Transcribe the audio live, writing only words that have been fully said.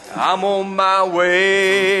I'm on my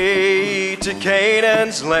way to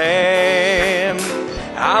Canaan's land.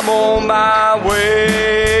 I'm on my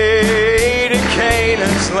way to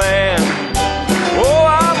Canaan's land. Oh,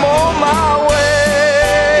 I'm on my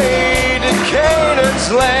way to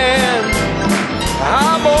Canaan's land.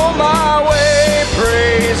 I'm on my way,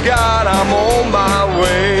 praise God, I'm on my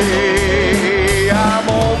way. I'm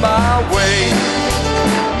on my way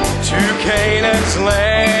to Canaan's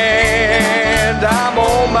land. I'm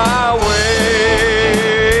on my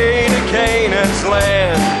way to Canaan's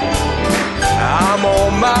land. I'm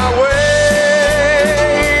on my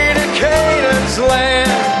way to Canaan's land.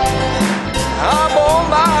 I'm on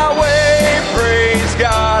my way, praise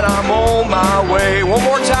God, I'm on my way. One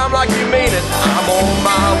more time like you mean it. I'm on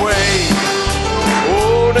my way,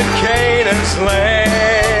 oh, to Canaan's land.